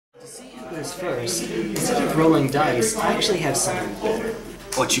See who goes first. Instead of rolling dice, I actually have something better.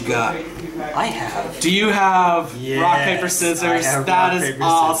 What you got? I have. Do you have Yes, rock, paper, scissors? I have That rock, is paper,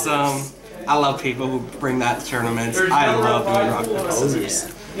 awesome. scissors. I love people who bring that to tournaments. I love doing rock, paper,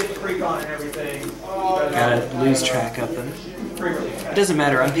 scissors. Gotta lose track of them. It doesn't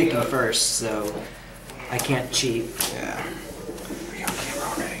matter, I'm picking first, so I can't cheat. Yeah.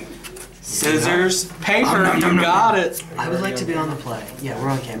 Scissors, paper, you got it. I would like to be on the play. Yeah, we're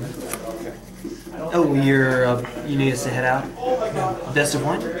on camera. Oh, you need us to head out? Best of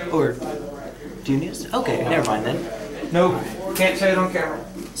one? Or do you need us to? Okay, never mind then. Nope, can't say it on camera.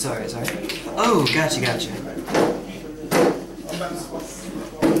 Sorry. Oh, gotcha.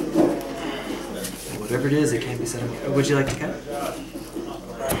 Whatever it is, it can't be said on camera. Would you like to cut?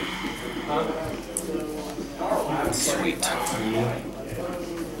 Sweet.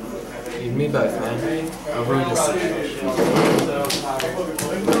 You and me both, man. I'll ruin this.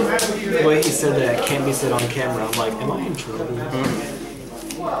 The way he said that it can't be said on camera, I'm like, am I in trouble?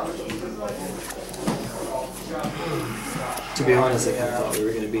 To be honest, I kind of thought we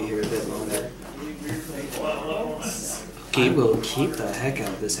were going to be here a bit longer. I will keep the heck out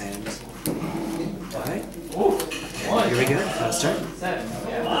of this hand. Alright. Here we go. Last turn.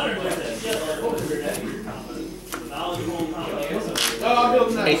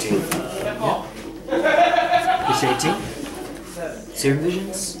 18. Yep. Push 18. Serum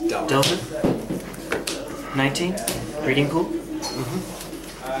Visions. Delta. 19. Breeding Pool.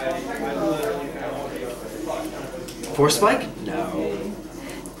 Force Spike? No.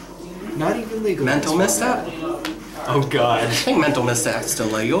 Not even legal. Mental misstep? Oh god. I think mental misstep is still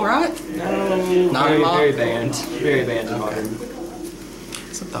legal, right? No. Not very banned. Very banned in modern.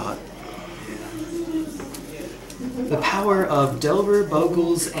 It's a thought. The power of Delver,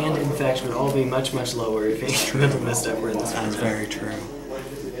 Bogles, and Infect would all be much lower if Instrumental Misstep were in this That's very true.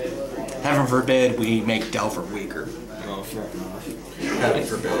 Heaven forbid we make Delver weaker. Oh, fair enough. Heaven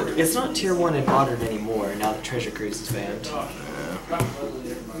forbid. It's not tier 1 in Modern anymore, now that Treasure Cruise is banned.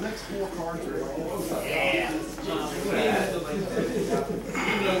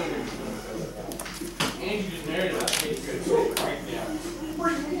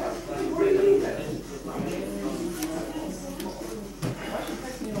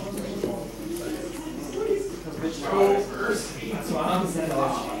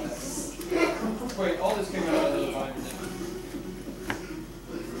 Wait, all this came out of the binder.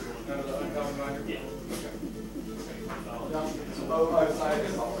 Out of the uncommon binder? Yeah.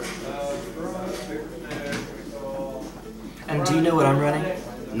 And do you know what I'm running?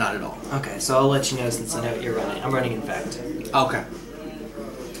 Not at all. Okay, so I'll let you know since I know what you're running. I'm running Infect. Okay.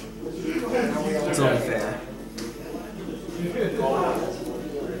 It's only fair.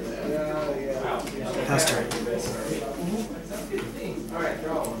 Pass turn.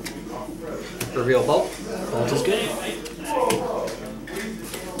 Reveal bolt. Bolt is good.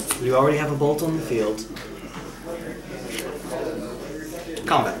 You already have a bolt on the field.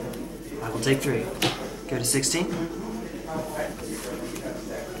 Combat. I will take 3. Go to 16.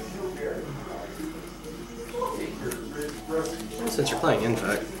 Since you're playing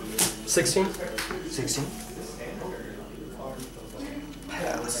Infect. 16? 16.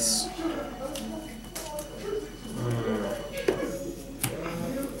 Pass.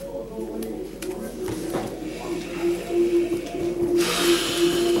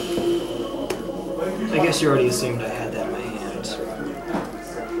 I guess you already assumed I had that in my hand.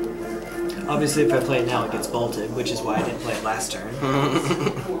 Obviously, if I play it now, it gets bolted, which is why I didn't play it last turn.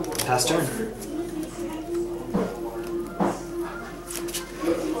 Pass turn.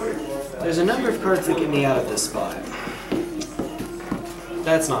 There's a number of cards that get me out of this spot.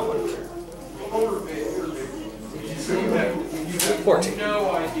 That's not one. 14.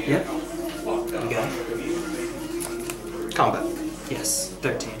 Yep. You got it. Combat. Yes,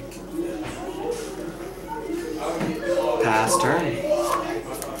 13. Pass turn.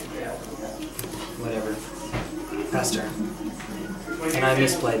 Whatever. Pass turn. And I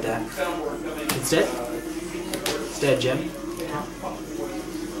misplayed that. It's dead? It's dead, Jim.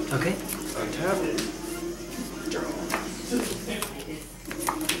 Okay. Untap.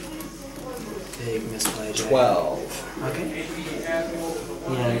 Big misplay, Jack. 12. Okay.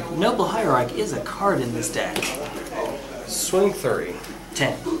 Yeah, Noble Hierarch is a card in this deck. Swing 3.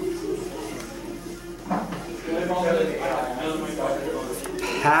 10.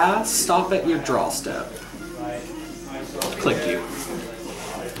 Pass. Stop at your draw step. Click you.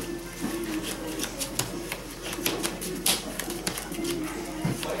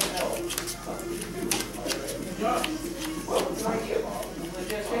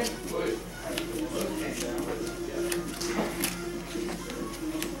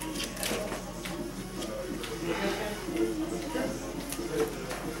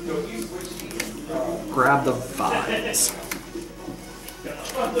 grab the vines.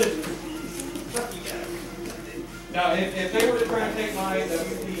 Now, if they were to try and take my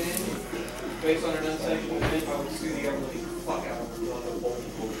WP in, based on an unsanctioned event, I would sue the absolute fuck out of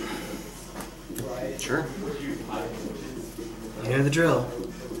them. Sure. You know the drill.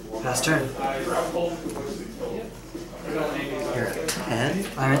 Pass turn. You're at 10.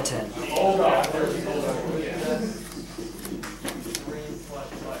 I'm at 10.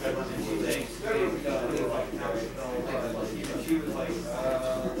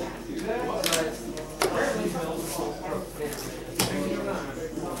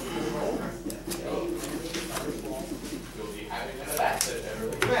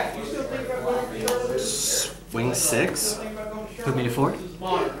 Swing 6. Put me to 4.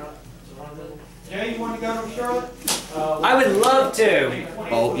 Yeah, you want to go to Charlotte? I would love to.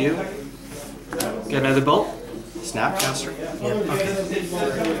 Bolt you. Get another bolt? Snapcaster. Yep. Okay.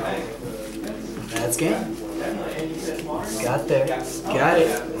 That's game. Got there. Got it.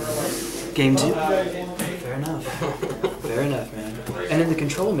 Game 2. Fair enough. Fair enough, man. And in the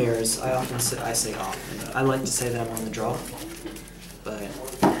control mirrors, I say often. I like to say that I'm on the draw, but I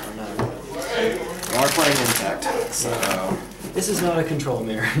don't know. We are playing Infect, so... This is not a control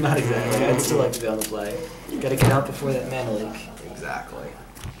mirror. Not exactly. I'd still like to be on the play. Gotta get out before that mana leak. Exactly.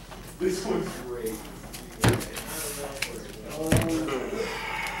 This one's great.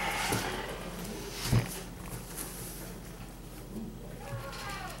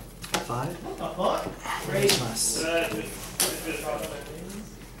 5. Plus.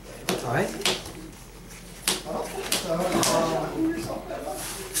 Alright.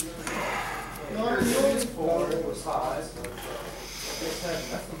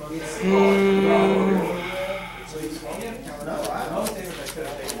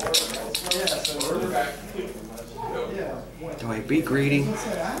 Do I be greedy? I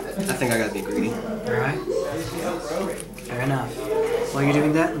think I gotta be greedy. Alright. Fair enough. While you're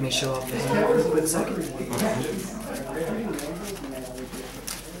doing that, let me show off the hand for a quick second.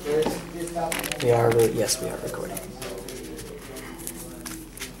 Yes, we are recording.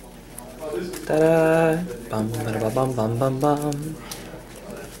 Ta-da! Bum ba bum bum bum bum.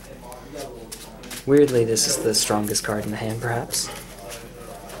 Weirdly, this is the strongest card in the hand, perhaps.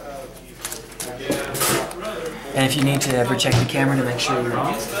 And if you need to ever check the camera to make sure you're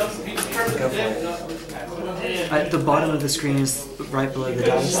on, go for it. At the bottom of the screen is right below the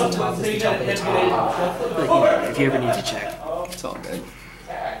dice. The top is the top of the top. But you know, if you ever need to check, It's all good.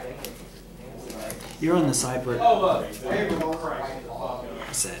 you're on the side where I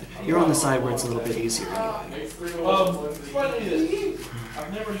said you're on the side where it's a little bit easier anyway.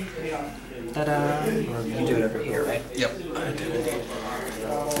 Ta-da! Or you do it over here, right? Yep, I do.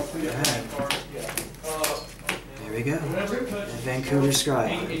 Alright. There we go. Vancouver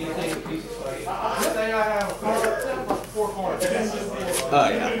Sky. Oh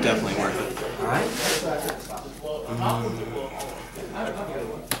yeah, definitely worth it. Alright.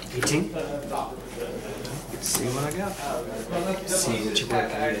 18. Let's see what I got. See what you're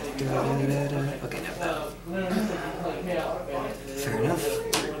working with. Okay, no, that. Fair enough.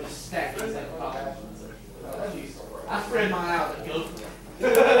 I spread mine out.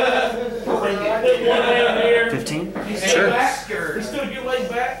 15? Sure. It's still get laid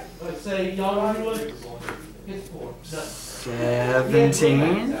back. Let's say y'all want to do it. It's 4.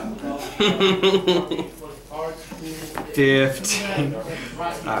 17. 15.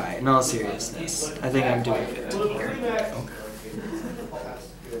 Alright, in all seriousness, I think I'm doing 15 here. Okay.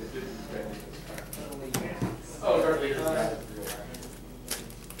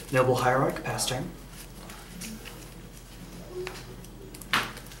 Noble Hierarch, pass turn.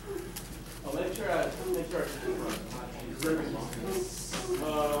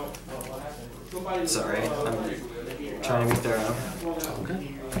 Sorry, I'm trying to be thorough.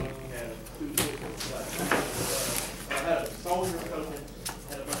 Okay.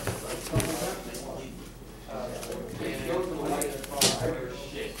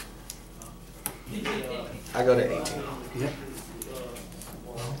 I go to 18. Yep.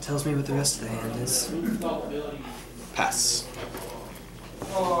 Tells me what the rest of the hand is. Pass.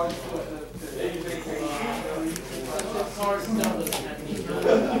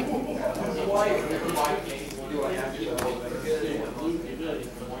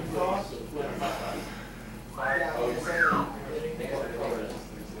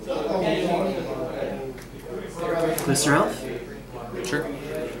 Glistener Elf? Sure.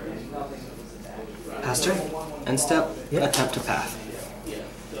 Pass turn? End step. Yep. Attempt to path.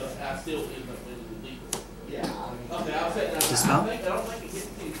 Dispel?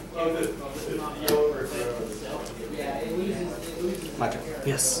 My turn.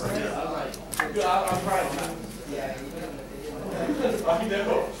 Yes. I'm trying that. I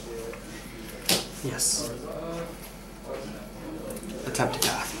know. Yes. Attempt to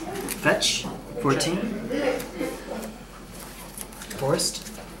path. Fetch. 14. Forest.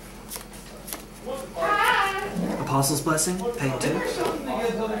 Apostle's Blessing. Paying 2.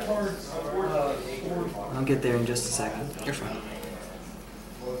 I'll get there in just a second. You're fine.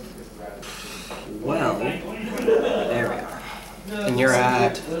 Well, there we are. And you're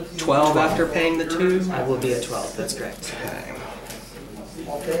at 12 after paying the 2? I will be at 12, that's correct.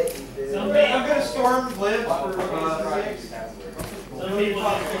 Okay. I'm gonna storm live for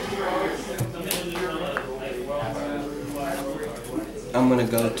I'm gonna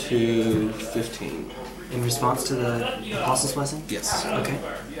go to 15. In response to the Apostle's Blessing? Yes. Okay.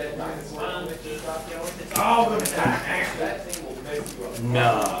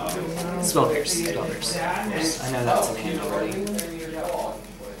 No. Spell Pierce. Spell Pierce. I know that's in hand already.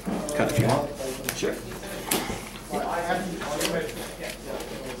 Cut if you want. Sure.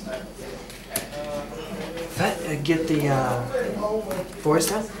 Get the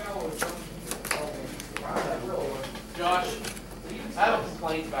forest out. Josh, I have a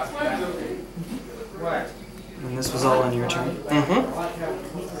complaint about that. What? And this was all on your turn. Mm-hmm.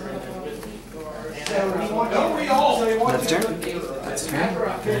 That's turn. That's turn.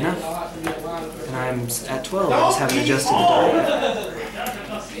 Good enough. And I'm at 12. I just haven't adjusted the die yet.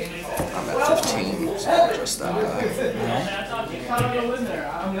 I'm at 15, so I'll adjust that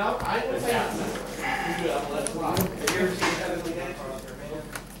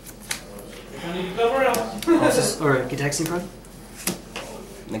Or Gitaxian Probe?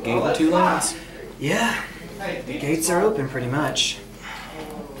 Negate the 2 lands. Yeah. The gates are open pretty much.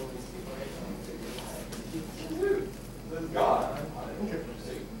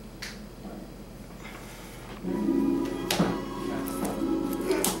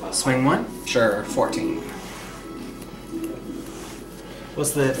 Swing 1? Sure, 14.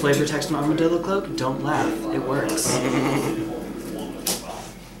 What's the flavor text on Armadillo Cloak? Don't laugh. It works.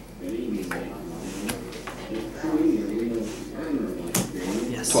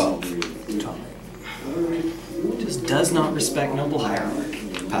 Yes. 12. 12. Just does not respect Noble Hierarch.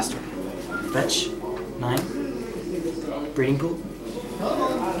 Pass turn. Fetch. 9. Breeding Pool.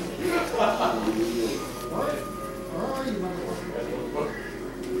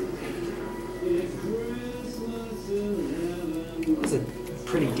 That's a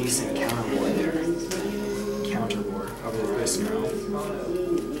pretty decent counter war there. Counter war over the Glistener Elf.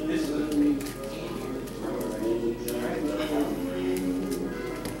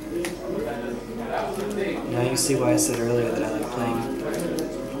 Now you see why I said earlier that I like playing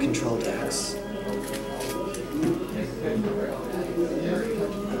control decks.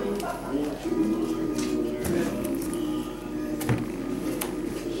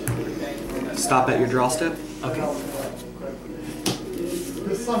 Stop at your draw step. Okay.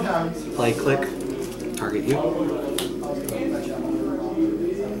 Play click. Target you.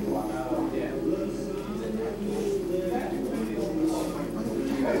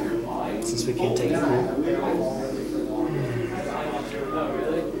 Since we can't take the pool.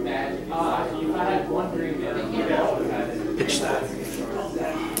 Pitch that.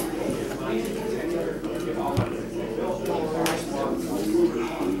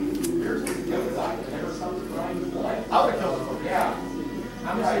 I would kill them. Yeah.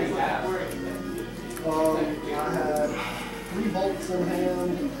 How much do you have? I had 3 bolts in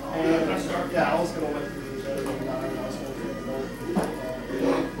hand, and yeah, I was going to wait for these other 9. I was going to take the bolt.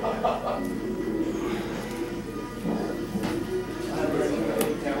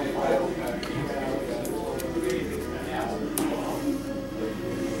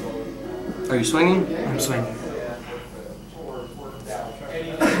 Are you swinging? I'm swinging.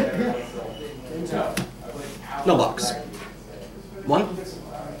 No box. 1.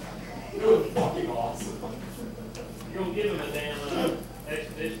 You don't give him a damn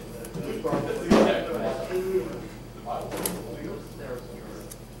expedition.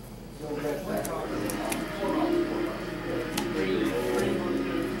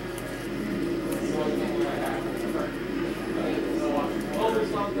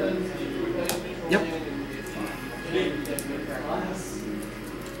 Yep.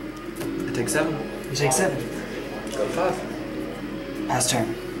 I take 7. You take 7. Go to 5. Pass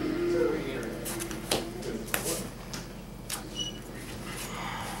turn.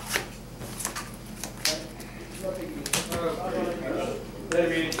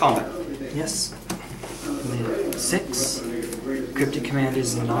 Combat. Yes. 6. Cryptic Command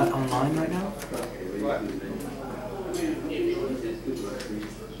is not online right now.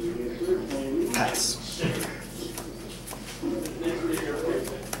 Pass.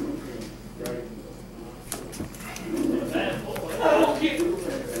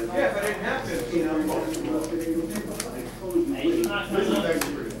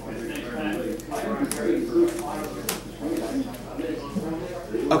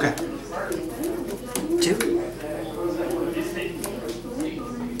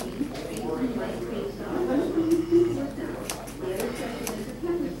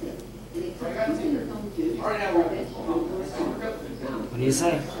 do you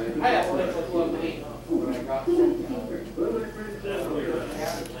say? I have to let the club meet when I got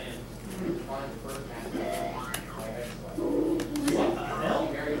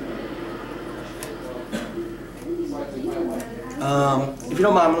If you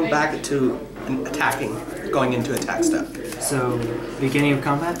don't mind, I'm going to back it to attacking, going into attack step. So, beginning of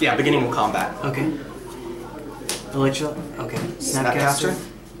combat? Yeah, beginning of combat. Okay. Electro? Okay. Snapcaster?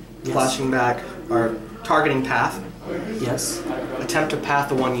 Yes. Flashing back, or targeting path. Yes. Attempt to path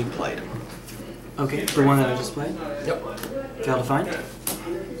the one you played. Okay, the one that I just played? Yep. Fail to find?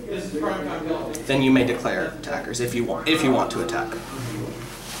 Then you may declare attackers if you want to attack.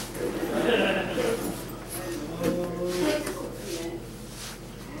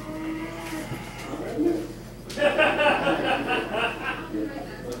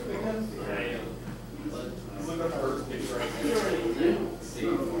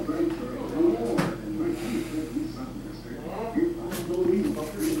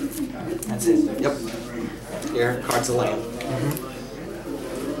 That's it? Yep. Here, cards of land.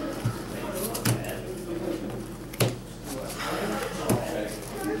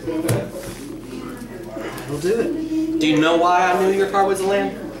 We'll do it. Do you know why I knew your card was a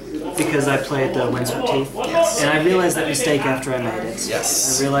land? Because I played the Windswept Heath. Yes. And I realized that mistake after I made it.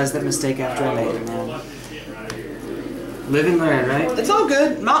 Yes. I realized that mistake after I made it, man. Live and learn, right? It's all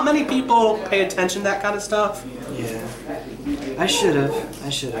good. Not many people pay attention to that kind of stuff. Yeah. I should have. I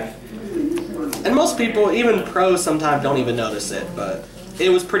should have. And most people, even pros, sometimes don't even notice it, but it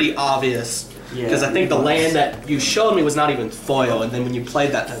was pretty obvious. Because I think the land that you showed me was not even foil, and then when you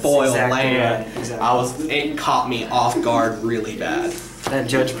played that foil exactly land, right, exactly. it caught me off guard really bad. That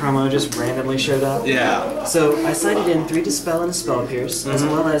Judge promo just randomly showed up. Yeah. So I sighted in 3 Dispel and a Spell Pierce, as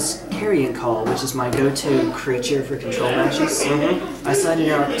well as Carrion Call, which is my go-to creature for control matches. I sighted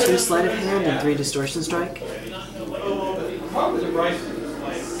out 2 Sleight of Hand and 3 Distortion Strike.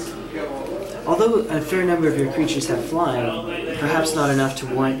 Although a fair number of your creatures have flying, perhaps not enough to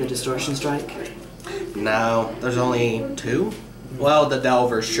warrant the Distortion Strike. No, there's only 2? Well, the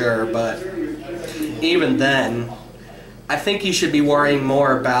Delver, sure, but even then, I think you should be worrying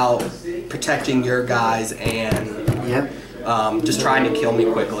more about protecting your guys and just trying to kill me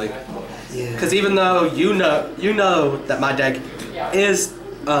quickly. Because even though you know that my deck is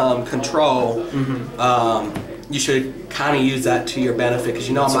control, you should kind of use that to your benefit because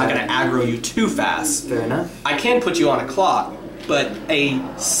you know I'm not going to aggro you too fast. Fair enough. I can put you on a clock, but a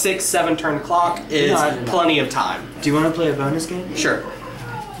 6-7 turn clock is plenty of time. Do you want to play a bonus game? Sure.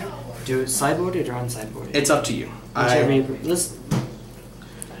 Do it sideboarded or unsideboarded? It's up to you. I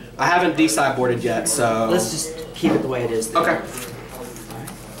haven't de-sideboarded yet, so... Let's just keep it the way it is. Then. Okay.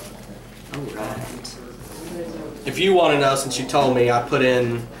 Alright. If you want to know, since you told me, I put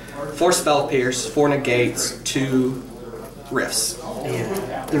in 4 Spell Pierce, 4 Negates, 2 Rifts.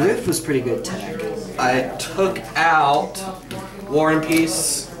 Yeah. The Rift was pretty good tech. I took out War and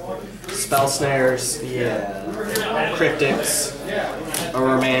Peace, Spell Snares, Cryptics, a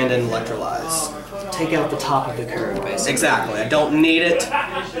Remand, and Electrolyze. Take out the top of the curve, basically. Exactly. I don't need it.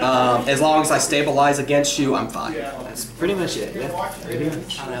 As long as I stabilize against you, I'm fine. That's pretty much it, yeah. Pretty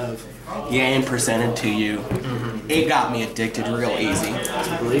much. Kind of game presented to you. It got me addicted real easy.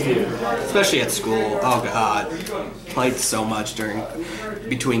 I believe you. Especially at school. Oh god. Played so much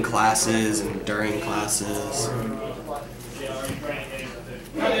between classes and during classes.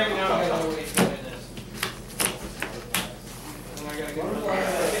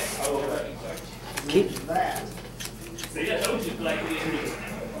 Keep. See, I told you Black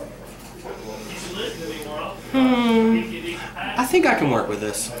I think I can work with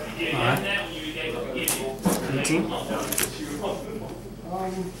this. Alright. 18.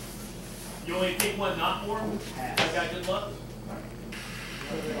 You only pick one, not more? I got good luck.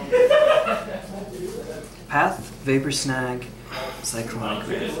 Path, Vapor Snag, Cyclonic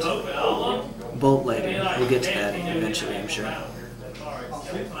Rift. Bolt later. We'll get to that eventually, I'm sure.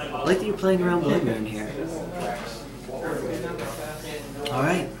 I like that you're playing around Blood Moon here.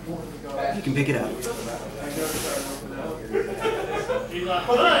 Alright. You can pick it up.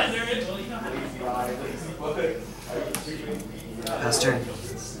 Pass turn.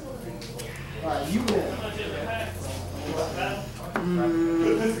 You win.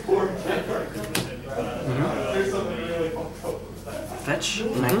 Fetch,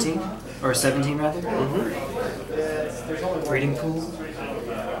 19? Or 17 rather? Breeding Pool.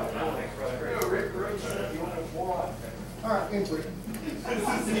 Alright, into it. I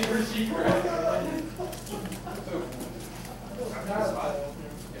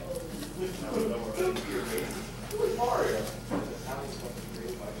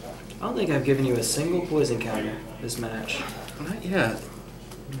don't think I've given you a single poison counter this match. Not yet.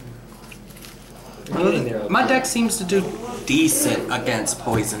 You're getting there. My deck seems to do decent against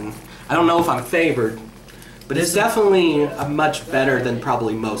poison. I don't know if I'm favored, but it's definitely much better than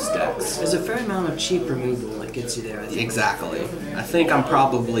probably most decks. There's a fair amount of cheap removal that gets you there, I think. Exactly. I think I'm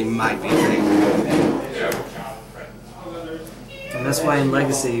probably might be favored. And that's why in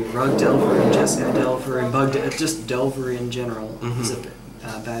Legacy, Rogue Delver and Jeskai Delver and just Delver in general is a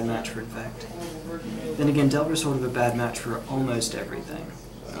bad match for Infect. Then again, Delver's sort of a bad match for almost everything.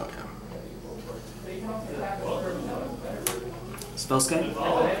 Okay. Spellskite?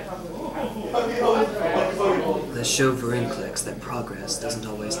 The Chauverin clicks that progress doesn't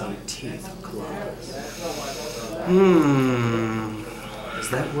always need teeth or claws. Is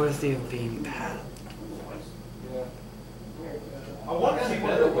that worthy of being pat? I want to see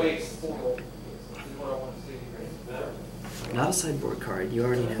better ways. Not a sideboard card, you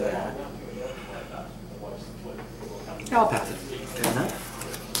already know that. I'll pass it. Fair enough.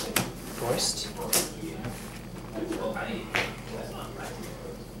 Forced.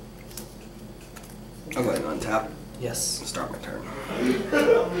 I'm going to untap. Yes. Start my turn.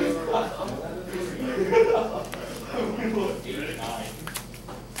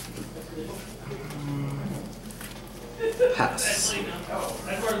 Pass.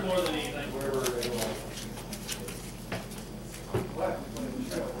 That's worth more than anything.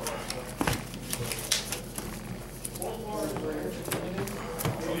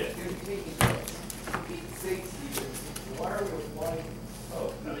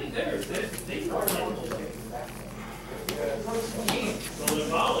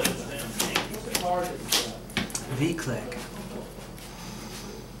 V-click.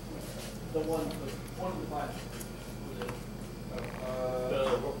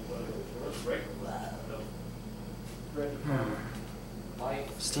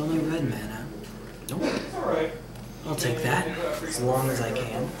 Still no red mana. Nope. I'll take that as long as I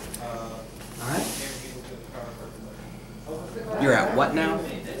can. Alright. You're at what now?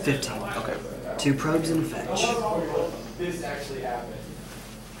 15. Okay. 2 probes and fetch. This actually happened.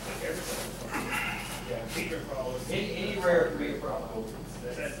 Any rare free problem.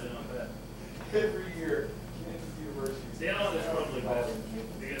 Every year, Kansas University. They all this probably better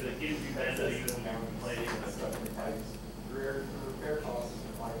because it gives you better even when you're playing. Repair costs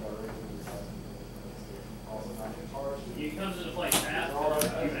are also not in charge. It comes into play fast,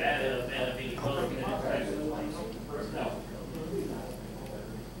 you add a mana being color, and it crashes the place.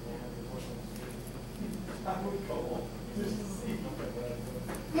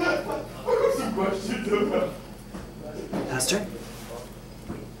 Some questions about Pastor?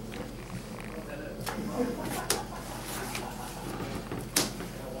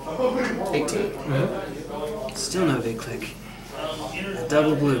 Still no big click. A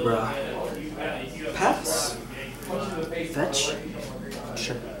double blue, bro. Pass. Fetch.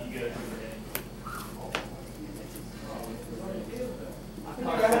 Sure.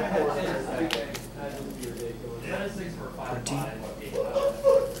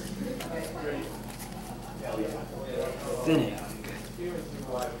 Thinning.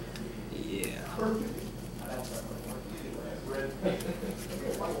 Yeah.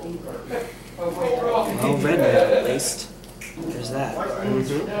 Oh, red man at least. There's that. Well, it's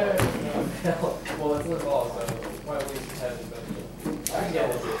the ball, so why at least have it. I get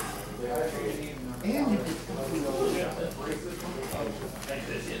it. And you can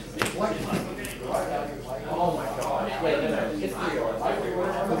oh my god. Yeah, no, it's 3 yards.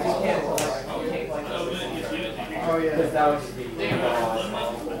 Oh yeah. Because that would just be. Can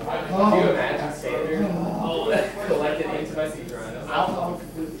you imagine standard? Collected into my seed run.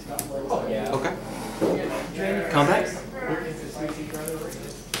 Yeah. Okay. Combat?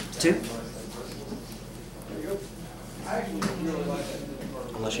 2.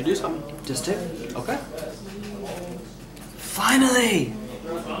 Unless you do something. Just 2. Okay. Finally!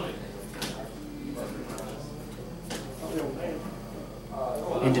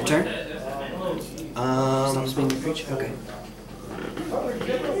 End of turn? Stops being a creature? Okay.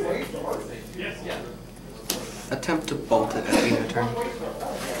 Attempt to bolt it at the end of turn.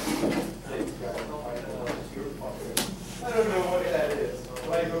 I don't know what that is.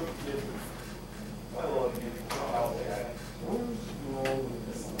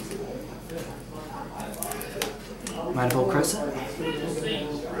 Might of Old Krosa?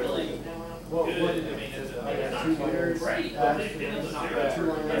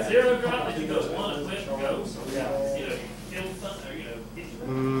 Zero drop that you go 1 flip go. Kill something or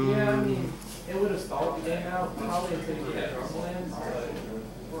Yeah, I mean, it would have stalled the game out probably until you get drum lands, but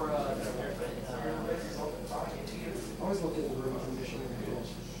always look at the room conditioning.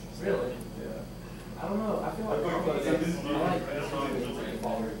 Really? Yeah. I don't know. I feel like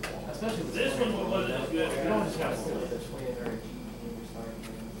especially with this one was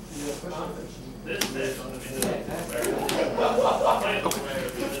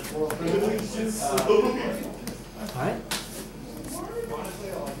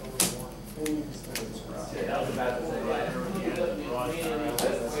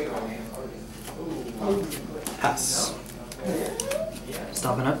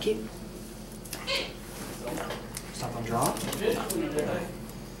Hurkyl. Stop on draw.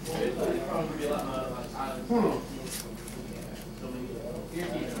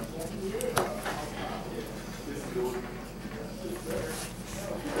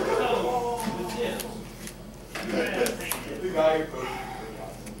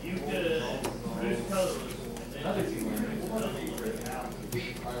 You could produce colors.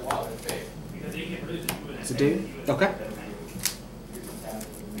 It's a dude. Okay.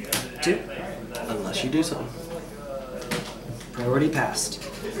 2. Unless you do something. Priority passed.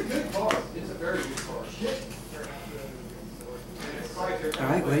 It's a good card. It's a very good card.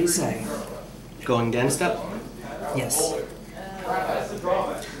 Alright, what do you say? Going den step. Yes.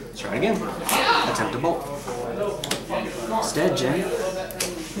 Let's try it again. Attempt to bolt. It's dead, Jim.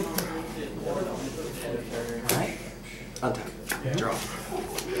 Alright. Untap. Draw.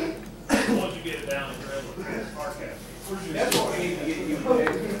 Once you get it down, you're able to hard cast. That's what we need to get you.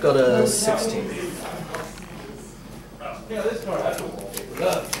 Go to 16. Yeah, this card. That's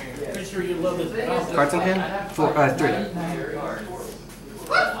what. Pretty sure you love this. Cards in hand? 4, 3.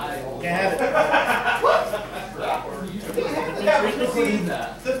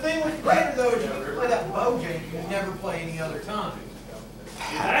 The thing with Greater though is you can play that Bojangles, you can never play any other time.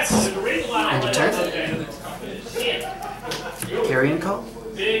 That's the reason why I And play turn. that. Shit. Carrion Call?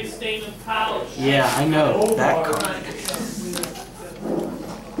 Big steaming pile of shit. Yeah, I know. That card.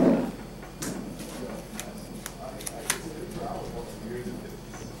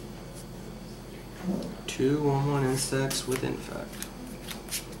 Two 1/1 insects with infect.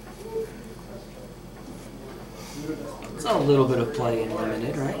 It's a little bit of play in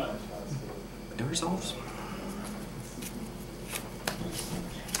limited, right? It resolves.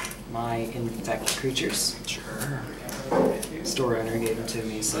 My infect creatures. Sure. Store owner gave them to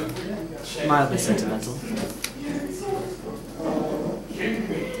me, so mildly sentimental.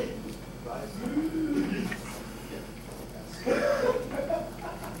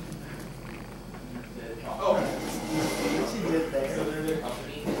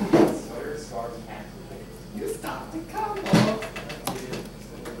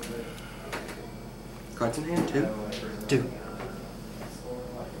 Cards in hand, 2. 2.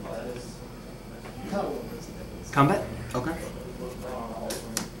 Combat? Okay.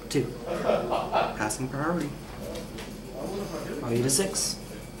 2. Passing priority. I'll eat a 6.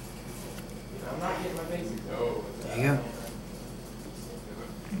 There you go.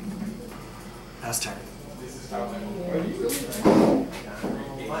 Pass turn.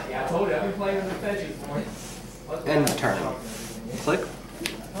 I told you, I've been playing with the fetches. End turn. Click.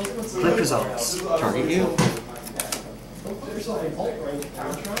 Click resolves. Target you.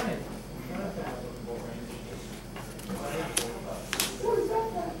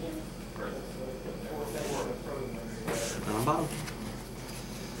 And on bottom.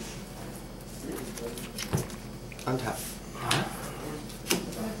 Untap.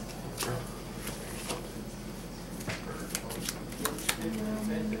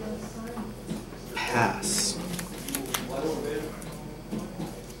 Pass.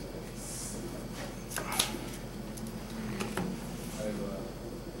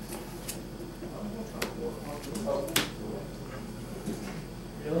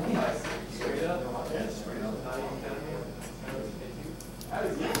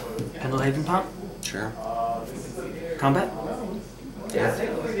 Pendelhaven pop? Sure. Combat? Yeah.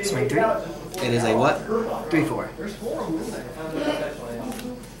 Swing 3? It is a what? 3/4. There's 4 of them in there.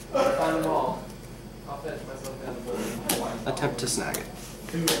 Find them all. I'll fetch myself down the board. Attempt to snag it.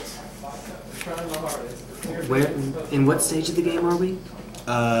 I'm trying my hardest. Where? In what stage of the game are we?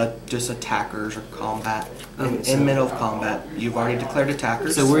 Just attackers or combat. Okay, so- In middle of combat. You've already declared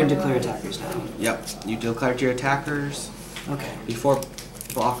attackers. So we're in declare attackers now. Yep. You declared your attackers. Okay. Before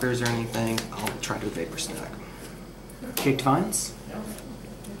blockers or anything, I'll try to vapor snag. Kicked Vines?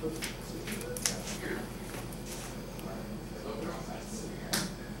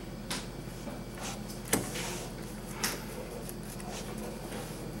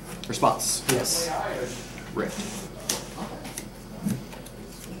 Response. Yes. Rift.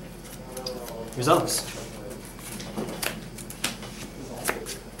 Resolves.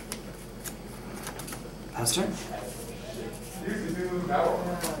 Pass turn.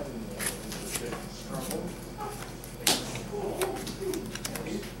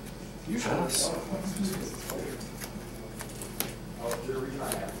 Pass.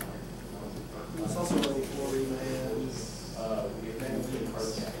 It's also running 4 remands.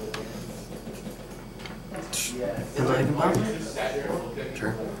 Pendelhaven pop?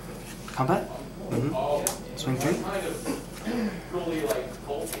 Sure. Combat? Mm-hmm. Swing 3? Really like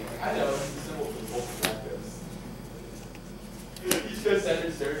bolting. I know. Simple for bolting like this. Each goes center,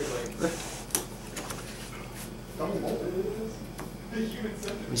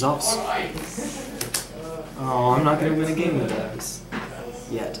 Resolves. Oh, I'm not going to win a game with those.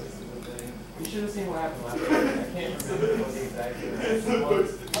 Yet. You should have seen what happened last time. I can't remember what the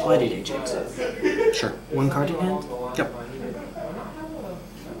exact Blighted Agent. Sure. One card in hand? Yep.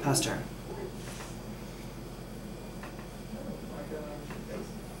 Pass turn.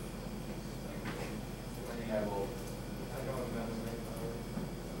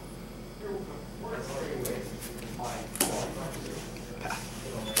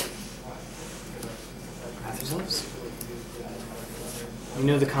 Path resolves. You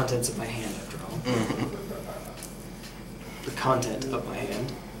know the contents of my hand, after all. The content of my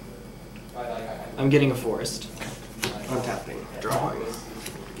hand. I'm getting a forest. Untapping. Drawing.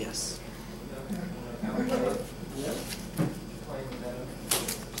 Yes.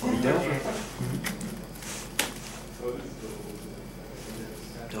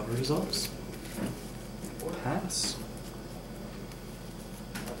 Delver resolves. Pass.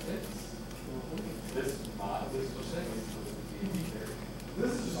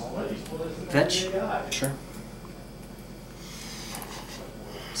 Fetch. Sure.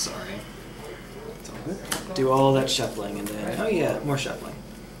 Sorry. It's all good. Do all that shuffling and then, oh yeah, more shuffling.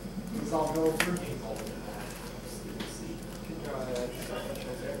 It's all going through.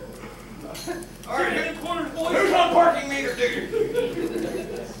 Alright, here in the corner, boys. Who's on parking meter, dude?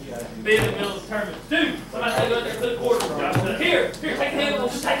 Be in the middle of the tournament. Dude, somebody say go out there to the quarter. Here, take the handle,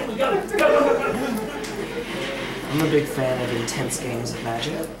 just take them and go. Go. I'm a big fan of intense games of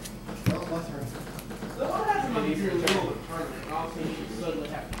Magic. That was my turn. So what happens when you're in the middle of a tournament and all of a sudden you suddenly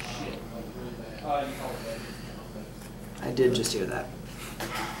have to shit? You call it I did just hear that.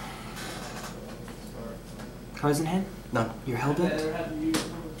 Cards in hand? None. You're hellbent?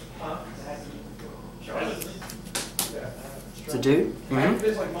 It's a dude? Mm-hmm.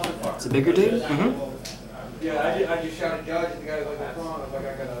 It's like motherfucker. It's a bigger dude? Mm-hmm. Yeah, I just shouted judge and the guy was like, come on, I was like,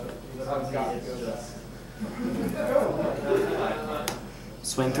 I've got to go.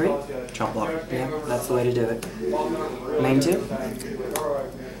 Swing 3? Chomp block. Yeah, that's the way to do it. Main 2?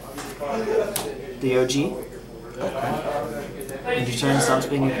 The OG? Okay. End your turn, stops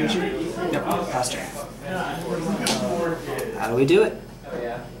being a creature? Yep, pass turn. How do we do it?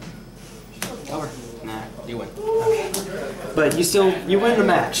 Over. Nah. You win. But you win the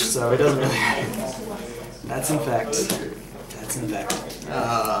match, so it doesn't really matter. That's Infect. That's Infect.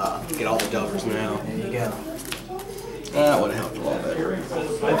 Get all the Delvers now. There you go. That would have helped a little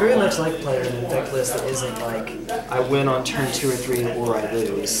bit. I very much like playing an Infect list that isn't like, I win on turn 2 or 3 or I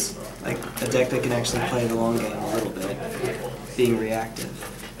lose. Like, a deck that can actually play the long game a little bit, being reactive.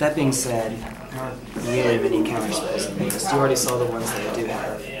 That being said, there aren't really many counter spells in this. You already saw the ones that I do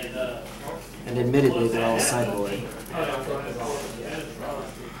have. And admittedly, they're all sideboard.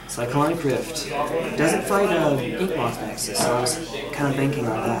 Cyclonic Rift. Doesn't fight Inkmoth Nexus, so I was kind of banking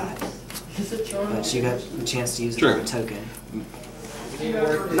on that. But you got the chance to use it as a token.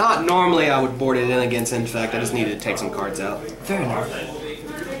 Not normally I would board it in against Infect, I just needed to take some cards out. Fair enough.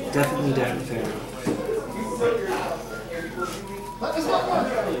 Definitely fair enough. It's not one.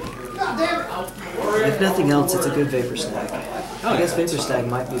 God damn it. If nothing else, it's a good Vapor Snag. I guess Vapor Snag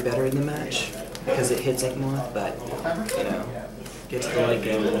might be better in the match because it hits Inkmoth, but you know, get to the late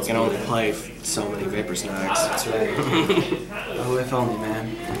game and You can only play so many Vapor Snags. that's right. Oh, if only,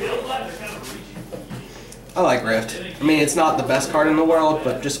 man. I like Rift. I mean, it's not the best card in the world,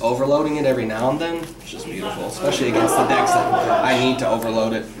 but just overloading it every now and then, it's just beautiful. Especially against the decks that I need to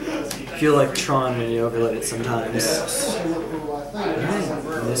overload it. I feel like Tron when you overload it sometimes. Yes. Alright,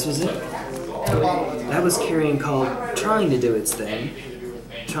 and this was it. That was Carrion Call trying to do its thing.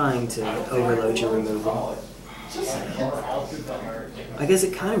 Trying to overload your removal. I guess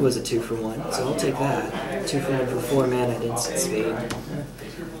it kind of was a 2-for-1, so I'll take that. 2-for-1 for 4 mana at instant speed.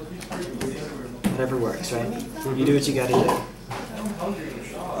 Whatever works, right? You do what you gotta do.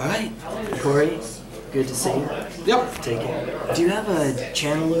 Alright, Corey, good to see you. Yep. Take care. Do you have a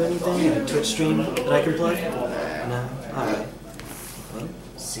channel or anything, a Twitch stream that I can plug? No? Alright. Well,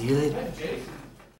 see you later.